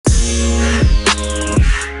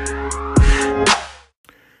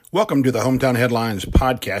Welcome to the Hometown Headlines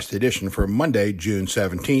podcast edition for Monday, June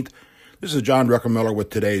 17th. This is John Druckenmiller with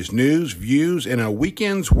today's news, views, and a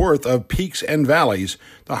weekend's worth of peaks and valleys,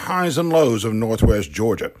 the highs and lows of Northwest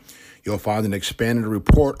Georgia. You'll find an expanded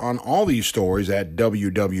report on all these stories at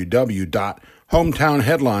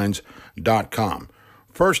www.hometownheadlines.com.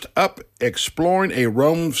 First up, exploring a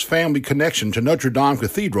Rome's family connection to Notre Dame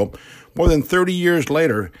Cathedral. More than 30 years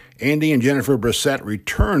later, Andy and Jennifer Brissett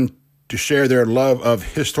returned to share their love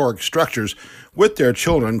of historic structures with their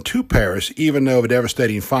children to Paris, even though a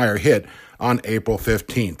devastating fire hit on April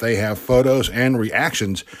 15th. They have photos and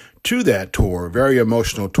reactions to that tour, very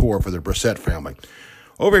emotional tour for the Brissett family.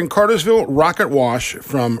 Over in Cartersville, Rocket Wash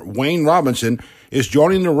from Wayne Robinson is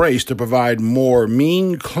joining the race to provide more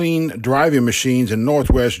mean, clean driving machines in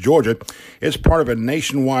Northwest Georgia. It's part of a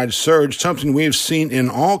nationwide surge, something we've seen in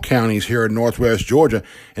all counties here in Northwest Georgia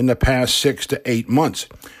in the past 6 to 8 months.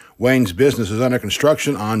 Wayne's business is under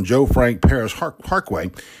construction on Joe Frank Paris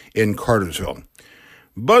Parkway in Cartersville.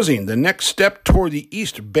 Buzzing, the next step toward the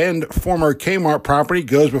East Bend former Kmart property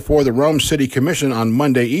goes before the Rome City Commission on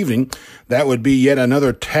Monday evening. That would be yet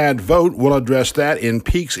another TAD vote. We'll address that in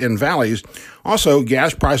peaks and valleys. Also,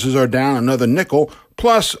 gas prices are down another nickel.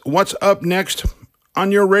 Plus, what's up next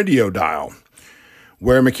on your radio dial?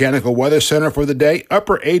 Ware Mechanical Weather Center for the day,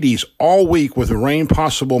 upper 80s all week with rain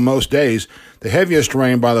possible most days. The heaviest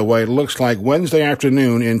rain, by the way, looks like Wednesday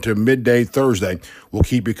afternoon into midday Thursday. We'll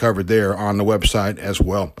keep you covered there on the website as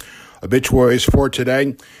well. Obituaries for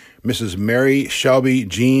today: Mrs. Mary Shelby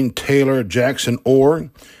Jean Taylor Jackson Orr,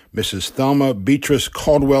 Mrs. Thelma Beatrice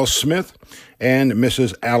Caldwell Smith, and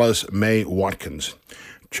Mrs. Alice May Watkins.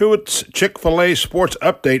 Truett's Chick-fil-A sports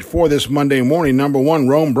update for this Monday morning. Number one,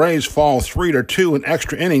 Rome Braves fall 3-2 in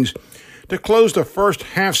extra innings to close the first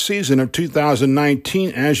half season of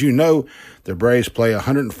 2019. As you know, the Braves play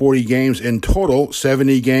 140 games in total,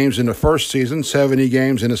 70 games in the first season, 70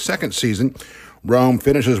 games in the second season. Rome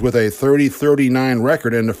finishes with a 30-39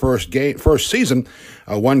 record in the first season.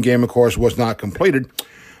 One game, of course, was not completed.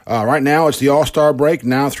 Right now, it's the All-Star break.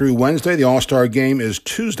 Now through Wednesday, the All-Star game is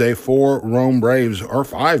Tuesday. 4 Rome Braves, or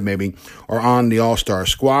 5 maybe, are on the All-Star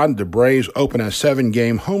squad. The Braves open a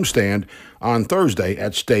 7-game homestand on Thursday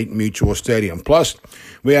at State Mutual Stadium. Plus,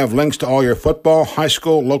 we have links to all your football, high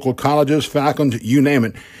school, local colleges, Falcons, you name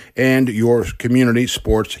it, and your community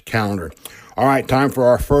sports calendar. All right, time for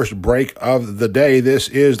our first break of the day. This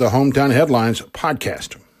is the Hometown Headlines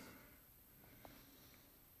podcast.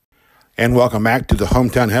 And welcome back to the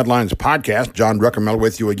Hometown Headlines podcast. John Druckenmiller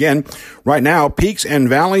with you again. Right now, peaks and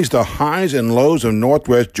valleys, the highs and lows of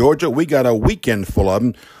Northwest Georgia. We got a weekend full of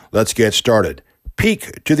them. Let's get started.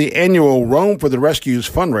 Peak to the annual Rome for the Rescues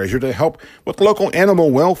fundraiser to help with local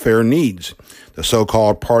animal welfare needs. The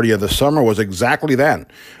so-called party of the summer was exactly that.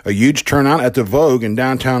 A huge turnout at the Vogue in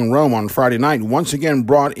downtown Rome on Friday night once again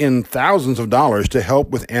brought in thousands of dollars to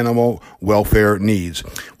help with animal welfare needs.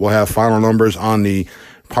 We'll have final numbers on the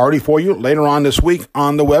party for you later on this week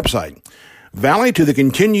on the website. Valley to the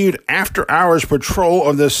continued after-hours patrol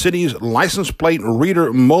of the city's license plate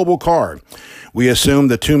reader mobile car. We assume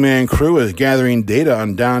the 2-man crew is gathering data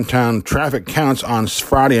on downtown traffic counts on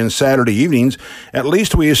Friday and Saturday evenings. At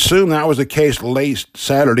least we assume that was the case late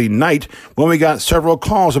Saturday night when we got several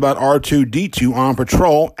calls about R2-D2 on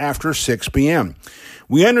patrol after 6 p.m.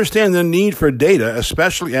 We understand the need for data,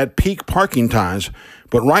 especially at peak parking times,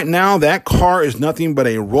 but right now that car is nothing but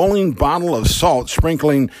a rolling bottle of salt,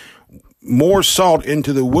 sprinkling more salt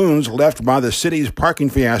into the wounds left by the city's parking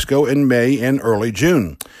fiasco in May and early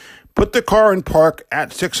June. Put the car in park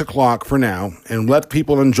at 6 o'clock for now and let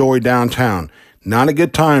people enjoy downtown. Not a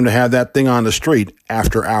good time to have that thing on the street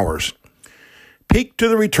after hours. Peak to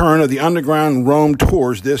the return of the Underground Rome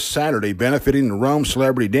tours this Saturday, benefiting the Rome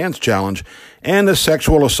Celebrity Dance Challenge and the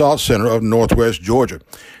Sexual Assault Center of Northwest Georgia.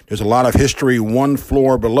 There's a lot of history one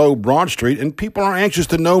floor below Broad Street, and people are anxious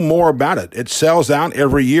to know more about it. It sells out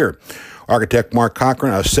every year. Architect Mark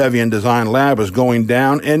Cochran of Sevian Design Lab is going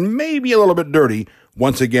down and maybe a little bit dirty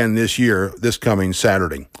once again this year, this coming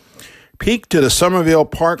Saturday. Peak to the Somerville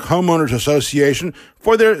Park Homeowners Association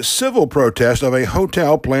for their civil protest of a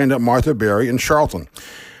hotel planned at Martha Berry in Charlton.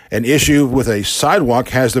 An issue with a sidewalk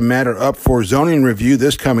has the matter up for zoning review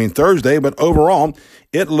this coming Thursday, but overall,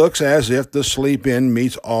 it looks as if the sleep-in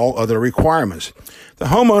meets all other requirements. The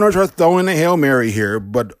homeowners are throwing a Hail Mary here,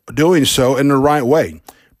 but doing so in the right way.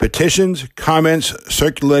 Petitions, comments,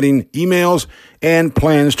 circulating emails, and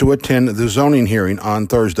plans to attend the zoning hearing on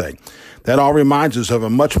Thursday. That all reminds us of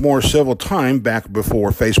a much more civil time back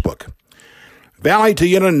before Facebook. Valley to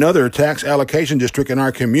yet another tax allocation district in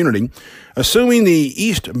our community. Assuming the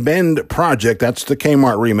East Bend project, that's the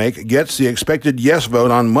Kmart remake, gets the expected yes vote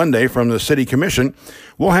on Monday from the City Commission,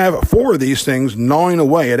 we'll have 4 of these things gnawing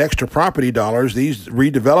away at extra property dollars these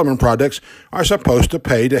redevelopment projects are supposed to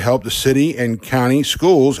pay to help the city and county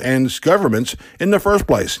schools and governments in the first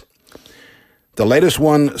place. The latest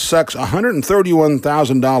one sucks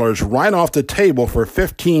 $131,000 right off the table for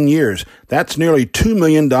 15 years. That's nearly $2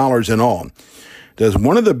 million in all. Does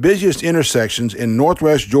one of the busiest intersections in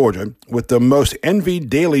northwest Georgia, with the most envied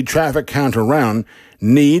daily traffic count around,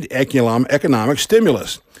 need economic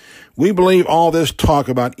stimulus? We believe all this talk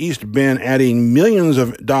about East Bend adding millions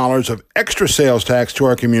of dollars of extra sales tax to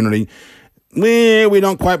our community, we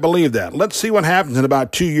don't quite believe that. Let's see what happens in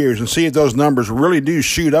about 2 years and see if those numbers really do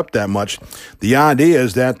shoot up that much. The idea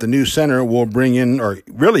is that the new center will bring in or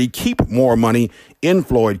really keep more money in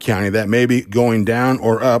Floyd County that may be going down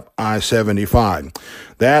or up I-75.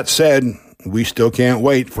 That said, we still can't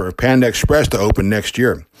wait for Panda Express to open next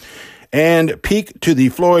year. And peak to the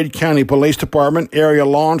Floyd County Police Department, area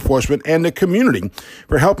law enforcement, and the community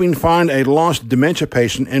for helping find a lost dementia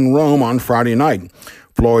patient in Rome on Friday night.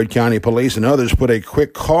 Floyd County Police and others put a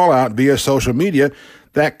quick call out via social media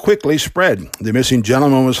that quickly spread. The missing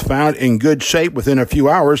gentleman was found in good shape within a few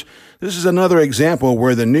hours. This is another example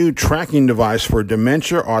where the new tracking device for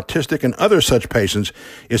dementia, autistic, and other such patients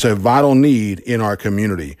is a vital need in our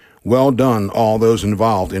community. Well done, all those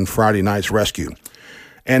involved in Friday night's rescue.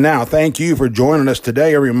 And now, thank you for joining us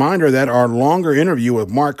today. A reminder that our longer interview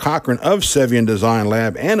with Mark Cochran of Sevian Design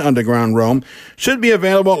Lab and Underground Rome should be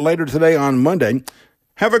available later today on Monday.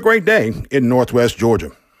 Have a great day in Northwest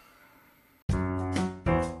Georgia.